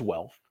leave his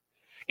wealth,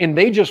 and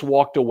they just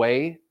walked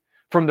away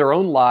from their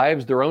own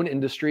lives, their own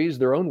industries,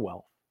 their own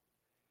wealth,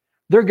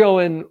 they're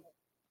going,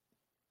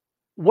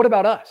 what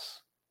about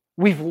us?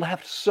 We've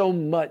left so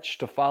much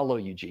to follow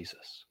you,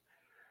 Jesus.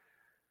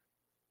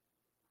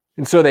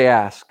 And so they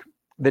ask,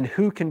 then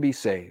who can be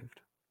saved?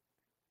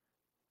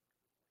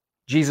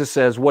 Jesus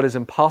says, what is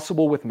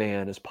impossible with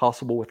man is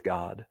possible with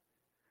God.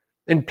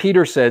 And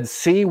Peter said,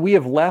 see, we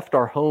have left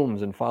our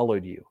homes and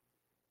followed you.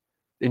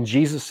 And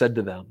Jesus said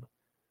to them,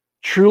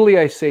 Truly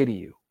I say to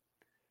you,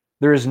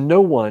 there is no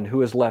one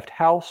who has left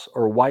house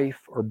or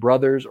wife or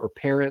brothers or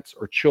parents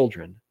or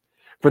children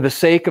for the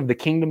sake of the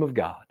kingdom of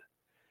God,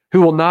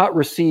 who will not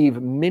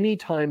receive many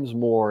times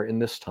more in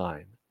this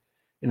time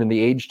and in the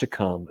age to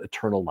come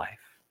eternal life.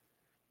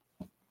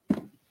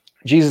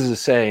 Jesus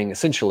is saying,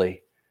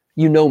 essentially,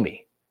 you know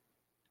me.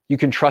 You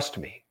can trust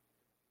me.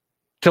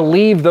 To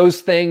leave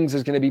those things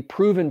is going to be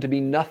proven to be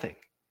nothing.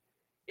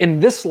 In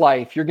this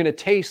life, you're going to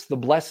taste the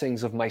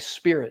blessings of my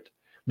Spirit,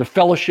 the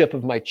fellowship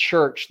of my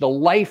church, the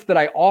life that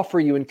I offer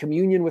you in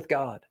communion with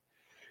God.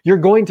 You're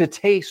going to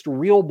taste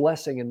real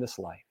blessing in this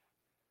life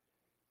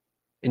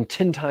and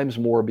 10 times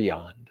more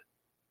beyond.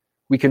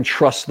 We can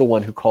trust the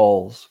one who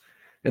calls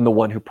and the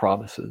one who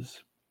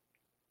promises.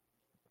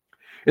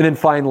 And then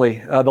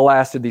finally, the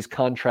last of these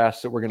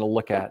contrasts that we're going to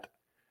look at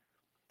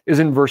is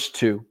in verse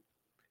 2.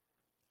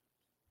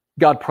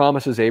 God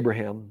promises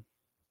Abraham,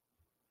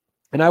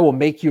 and I will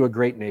make you a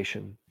great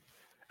nation,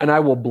 and I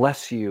will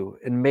bless you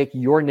and make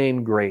your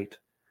name great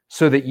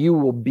so that you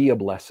will be a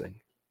blessing.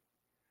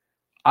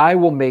 I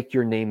will make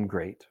your name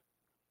great.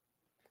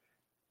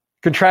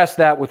 Contrast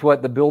that with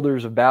what the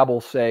builders of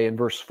Babel say in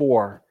verse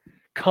 4.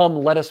 Come,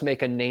 let us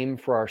make a name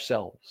for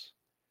ourselves.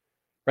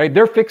 Right?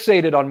 They're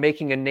fixated on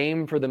making a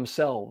name for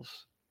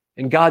themselves.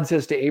 And God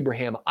says to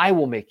Abraham, I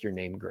will make your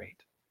name great.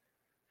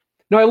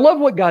 Now, I love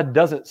what God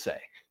doesn't say.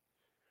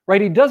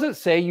 Right? He doesn't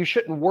say you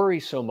shouldn't worry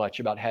so much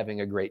about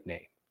having a great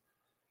name.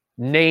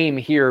 Name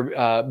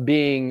here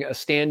being a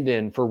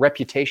stand-in for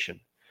reputation,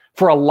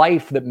 for a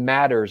life that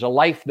matters, a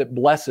life that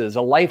blesses,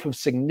 a life of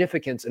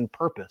significance and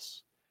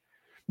purpose.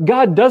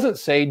 God doesn't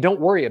say, don't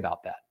worry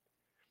about that.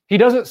 He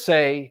doesn't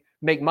say,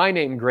 make my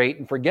name great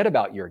and forget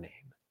about your name.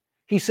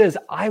 He says,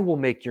 I will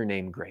make your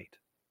name great.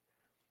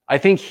 I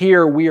think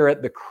here we are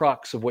at the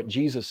crux of what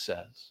Jesus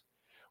says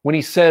when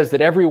he says that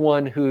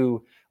everyone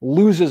who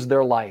loses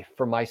their life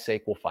for my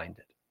sake will find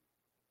it.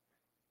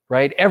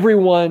 Right?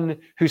 Everyone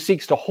who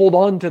seeks to hold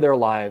on to their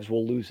lives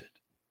will lose it.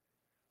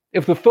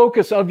 If the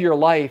focus of your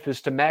life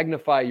is to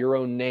magnify your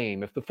own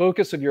name, if the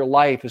focus of your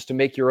life is to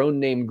make your own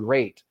name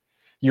great,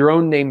 your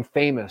own name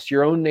famous,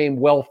 your own name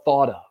well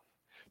thought of,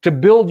 to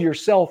build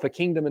yourself a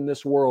kingdom in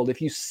this world,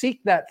 if you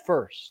seek that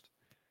first,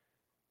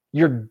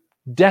 you're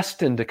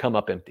destined to come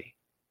up empty.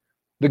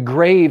 The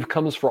grave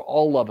comes for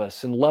all of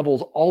us and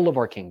levels all of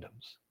our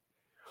kingdoms.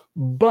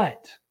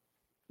 But,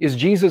 as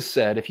Jesus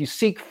said, if you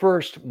seek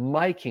first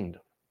my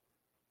kingdom,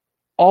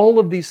 all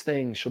of these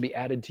things shall be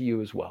added to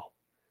you as well.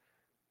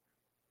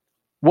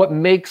 What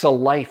makes a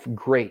life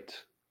great,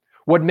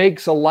 what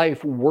makes a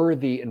life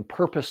worthy and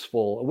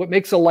purposeful, what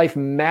makes a life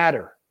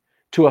matter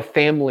to a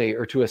family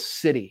or to a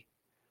city,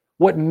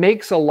 what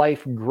makes a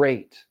life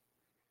great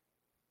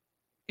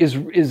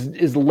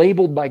is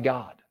labeled by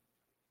God,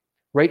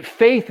 right?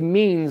 Faith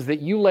means that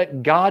you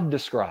let God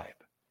describe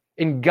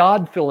and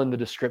God fill in the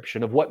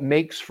description of what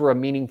makes for a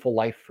meaningful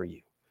life for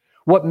you,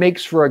 what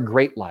makes for a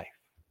great life.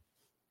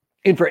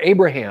 And for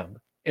Abraham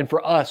and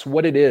for us,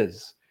 what it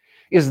is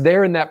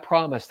there in that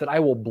promise that I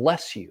will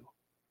bless you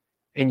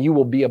and you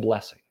will be a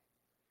blessing,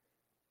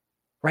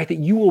 right? That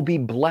you will be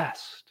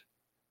blessed.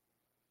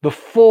 The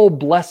full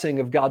blessing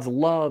of God's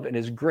love and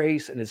his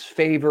grace and his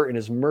favor and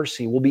his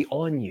mercy will be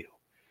on you.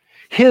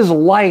 His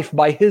life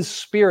by his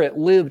Spirit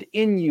lived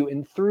in you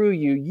and through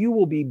you, you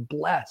will be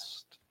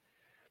blessed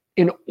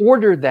in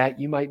order that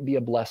you might be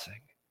a blessing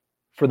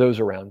for those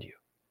around you.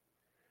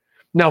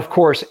 Now, of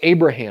course,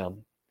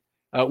 Abraham,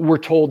 we're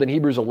told in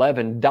Hebrews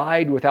 11,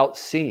 died without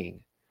seeing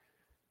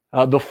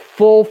the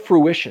full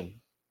fruition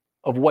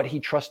of what he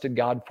trusted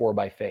God for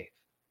by faith.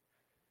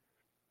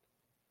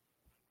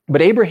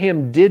 But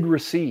Abraham did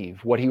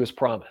receive what he was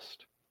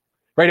promised.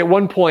 Right? At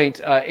one point,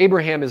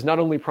 Abraham is not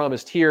only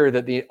promised here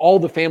that all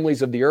the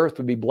families of the earth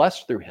would be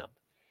blessed through him.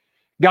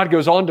 God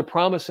goes on to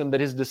promise him that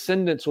his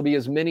descendants will be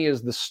as many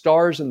as the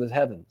stars in the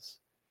heavens.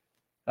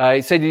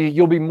 He said,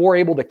 you'll be more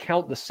able to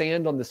count the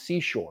sand on the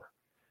seashore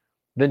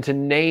than to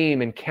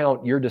name and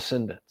count your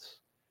descendants.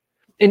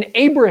 And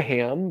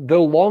Abraham,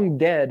 though long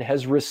dead,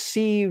 has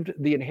received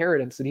the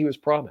inheritance that he was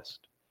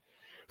promised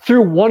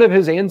through one of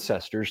his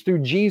ancestors, through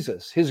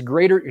Jesus, his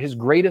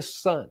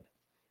greatest son.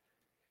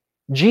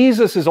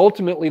 Jesus is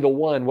ultimately the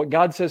one, what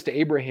God says to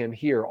Abraham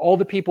here, all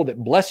the people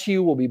that bless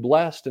you will be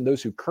blessed and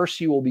those who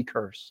curse you will be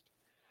cursed.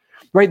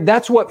 Right?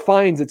 That's what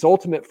finds its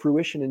ultimate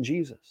fruition in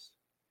Jesus.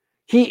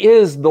 He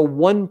is the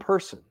one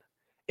person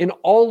in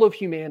all of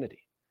humanity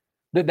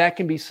that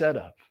can be said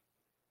of.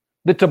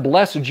 That to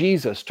bless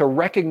Jesus, to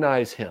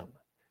recognize him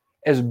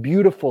as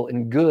beautiful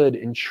and good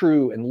and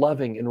true and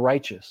loving and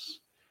righteous.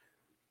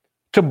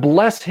 To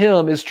bless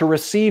him is to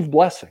receive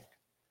blessing.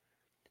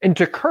 And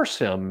to curse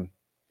him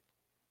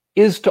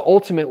is to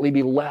ultimately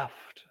be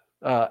left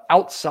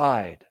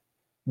outside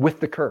with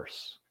the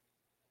curse.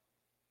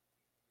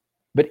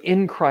 But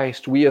in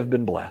Christ we have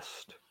been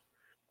blessed.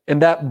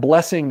 And that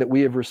blessing that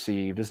we have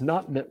received is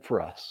not meant for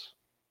us.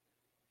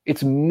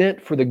 It's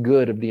meant for the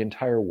good of the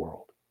entire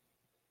world.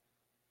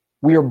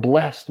 We are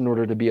blessed in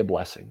order to be a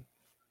blessing.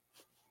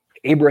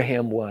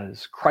 Abraham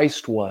was,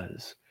 Christ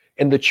was,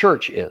 and the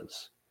church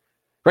is.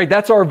 right?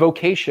 That's our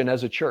vocation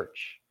as a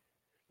church.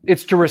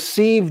 It's to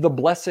receive the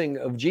blessing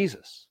of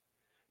Jesus,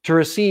 to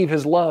receive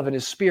his love and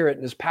his spirit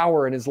and his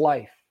power and his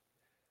life.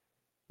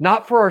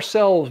 Not for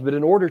ourselves, but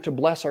in order to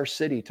bless our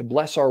city, to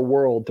bless our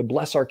world, to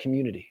bless our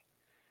community.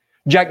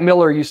 Jack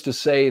Miller used to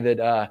say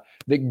that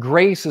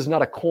grace is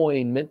not a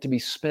coin meant to be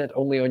spent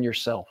only on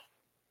yourself.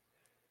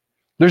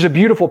 There's a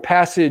beautiful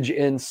passage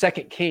in 2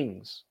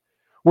 Kings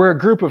where a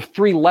group of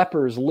 3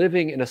 lepers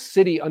living in a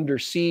city under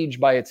siege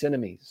by its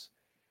enemies,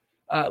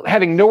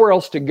 having nowhere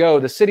else to go,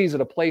 the city's at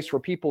a place where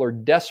people are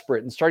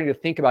desperate and starting to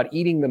think about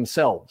eating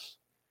themselves.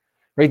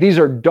 Right? These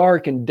are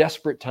dark and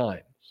desperate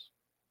times.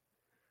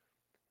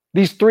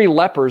 These 3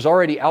 lepers,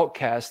 already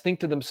outcasts, think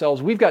to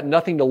themselves, we've got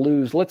nothing to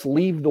lose. Let's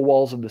leave the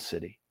walls of the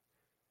city.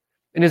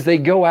 And as they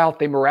go out,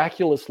 they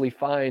miraculously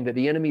find that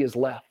the enemy is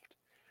left.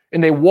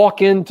 And they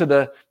walk into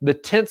the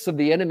tents of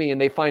the enemy and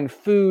they find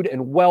food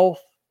and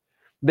wealth.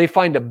 They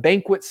find a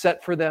banquet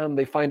set for them.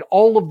 They find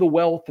all of the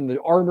wealth and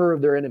the armor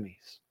of their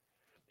enemies.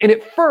 And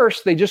at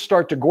first, they just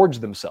start to gorge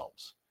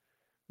themselves.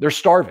 They're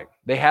starving.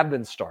 They have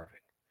been starving.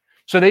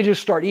 So they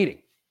just start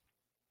eating.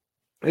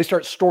 They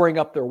start storing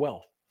up their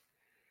wealth.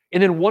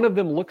 And then one of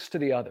them looks to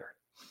the other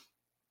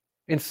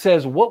and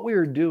says, what we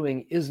are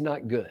doing is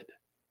not good.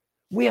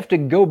 We have to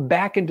go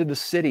back into the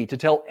city to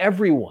tell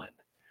everyone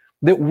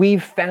that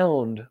we've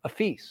found a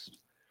feast,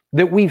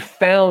 that we've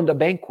found a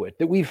banquet,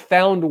 that we've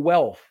found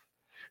wealth,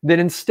 that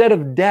instead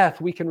of death,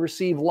 we can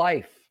receive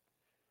life.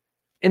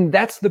 And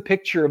that's the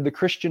picture of the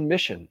Christian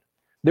mission,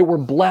 that we're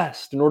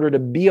blessed in order to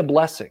be a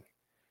blessing.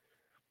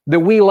 That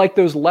we, like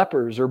those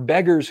lepers or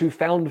beggars who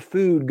found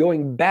food,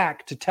 going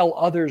back to tell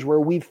others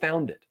where we've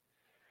found it.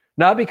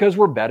 Not because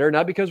we're better,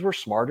 not because we're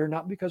smarter,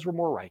 not because we're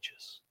more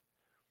righteous,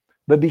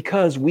 but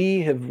because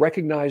we have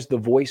recognized the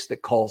voice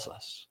that calls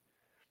us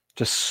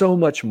to so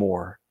much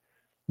more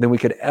than we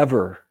could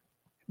ever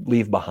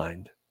leave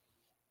behind.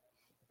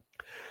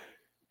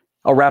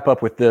 I'll wrap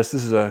up with this.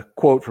 This is a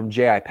quote from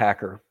J.I.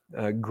 Packer,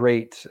 a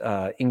great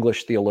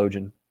English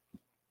theologian.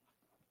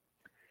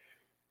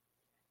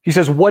 He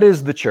says, what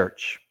is the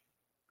church?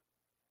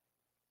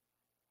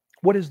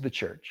 What is the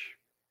church?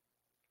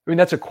 I mean,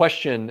 that's a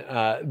question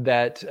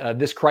that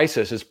this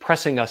crisis is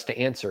pressing us to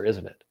answer,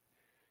 isn't it?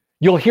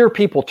 You'll hear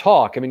people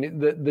talk. I mean,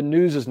 the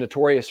news is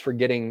notorious for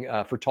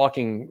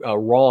talking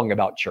wrong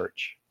about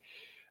church.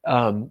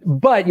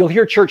 But you'll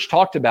hear church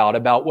talked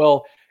about,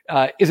 well,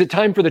 is it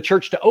time for the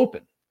church to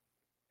open?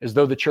 As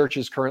though the church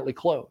is currently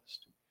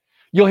closed.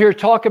 You'll hear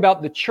talk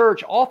about the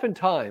church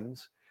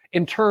oftentimes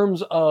in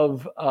terms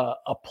of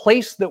a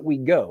place that we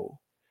go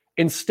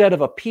instead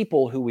of a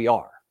people who we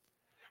are,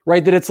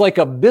 right? That it's like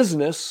a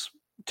business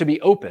to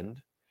be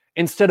opened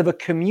instead of a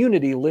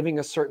community living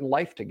a certain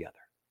life together.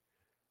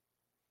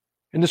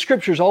 And the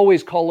scriptures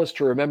always call us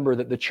to remember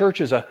that the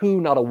church is a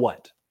who, not a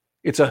what.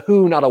 It's a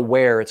who, not a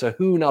where. It's a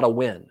who, not a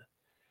when.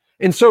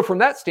 And so from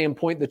that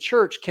standpoint, the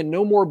church can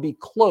no more be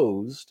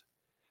closed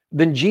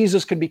than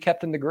Jesus could be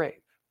kept in the grave.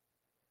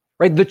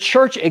 Right? The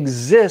church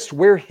exists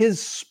where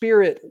his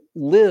spirit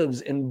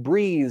lives and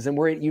breathes and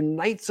where it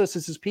unites us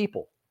as his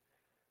people.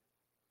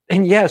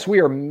 And yes, we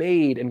are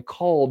made and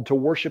called to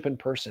worship in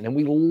person, and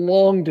we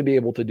long to be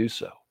able to do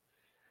so.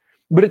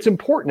 But it's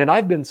important, and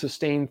I've been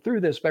sustained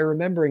through this by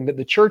remembering that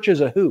the church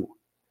is a who.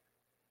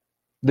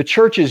 The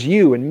church is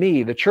you and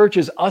me. The church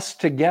is us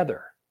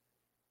together,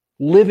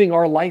 living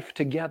our life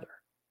together.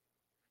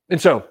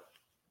 And so,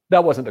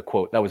 that wasn't the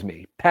quote, that was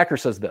me. Packer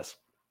says this: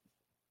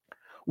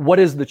 what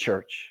is the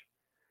church?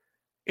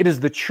 It is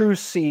the true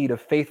seed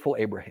of faithful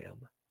Abraham,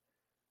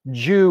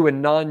 Jew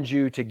and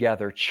non-Jew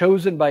together,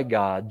 chosen by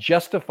God,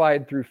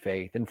 justified through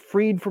faith, and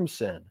freed from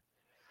sin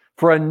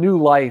for a new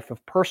life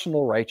of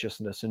personal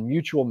righteousness and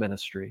mutual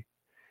ministry.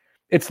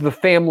 It's the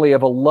family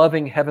of a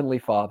loving Heavenly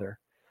Father,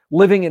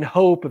 living in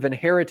hope of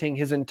inheriting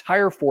his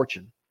entire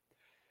fortune.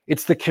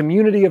 It's the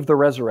community of the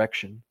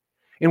resurrection,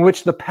 in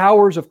which the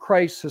powers of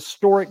Christ's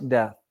historic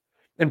death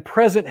and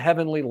present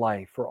heavenly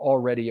life are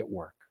already at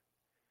work.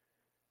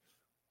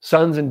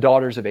 Sons and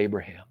daughters of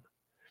Abraham,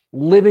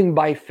 living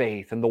by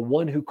faith in the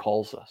one who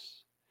calls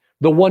us,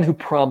 the one who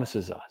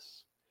promises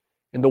us,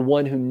 and the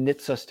one who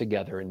knits us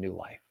together in new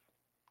life.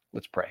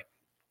 Let's pray.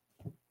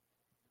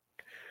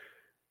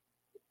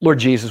 Lord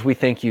Jesus, we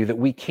thank you that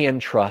we can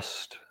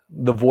trust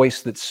the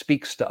voice that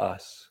speaks to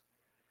us,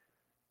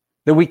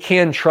 that we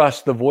can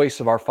trust the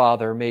voice of our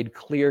Father made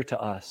clear to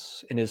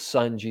us in his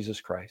Son, Jesus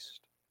Christ.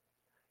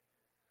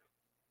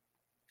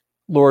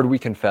 Lord, we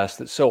confess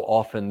that so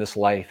often this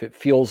life, it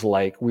feels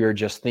like we are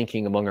just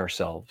thinking among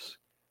ourselves,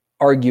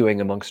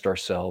 arguing amongst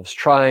ourselves,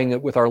 trying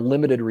with our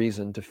limited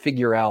reason to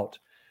figure out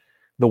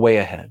the way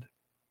ahead.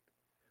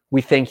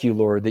 We thank you,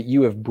 Lord, that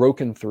you have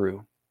broken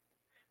through,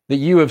 that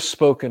you have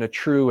spoken a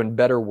true and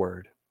better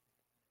word,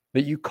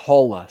 that you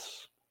call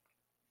us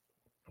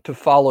to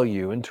follow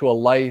you into a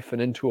life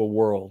and into a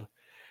world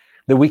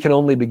that we can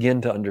only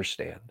begin to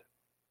understand.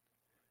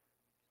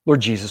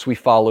 Lord Jesus, we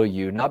follow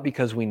you, not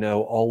because we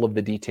know all of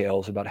the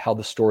details about how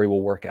the story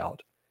will work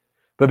out,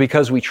 but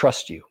because we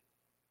trust you.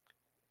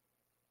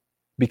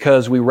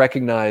 because we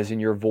recognize in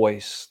your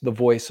voice the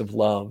voice of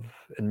love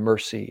and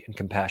mercy and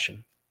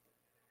compassion.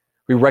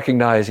 We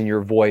recognize in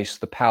your voice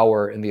the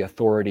power and the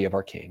authority of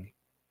our King.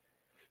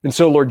 And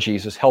so, Lord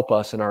Jesus, help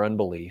us in our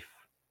unbelief.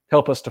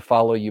 Help us to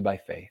follow you by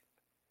faith.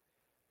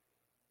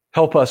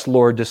 Help us,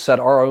 Lord, to set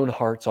our own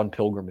hearts on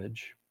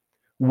pilgrimage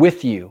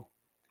with you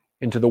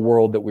into the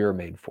world that we were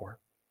made for.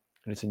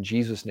 And it's in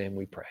Jesus' name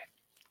we pray.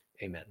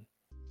 Amen.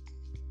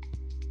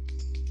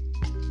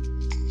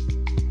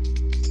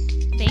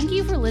 Thank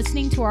you for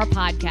listening to our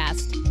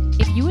podcast.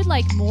 If you would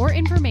like more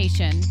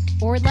information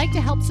or would like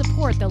to help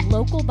support the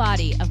local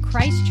body of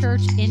Christ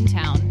Church in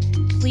Town,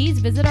 please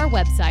visit our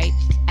website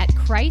at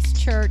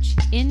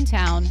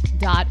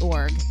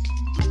christchurchintown.org.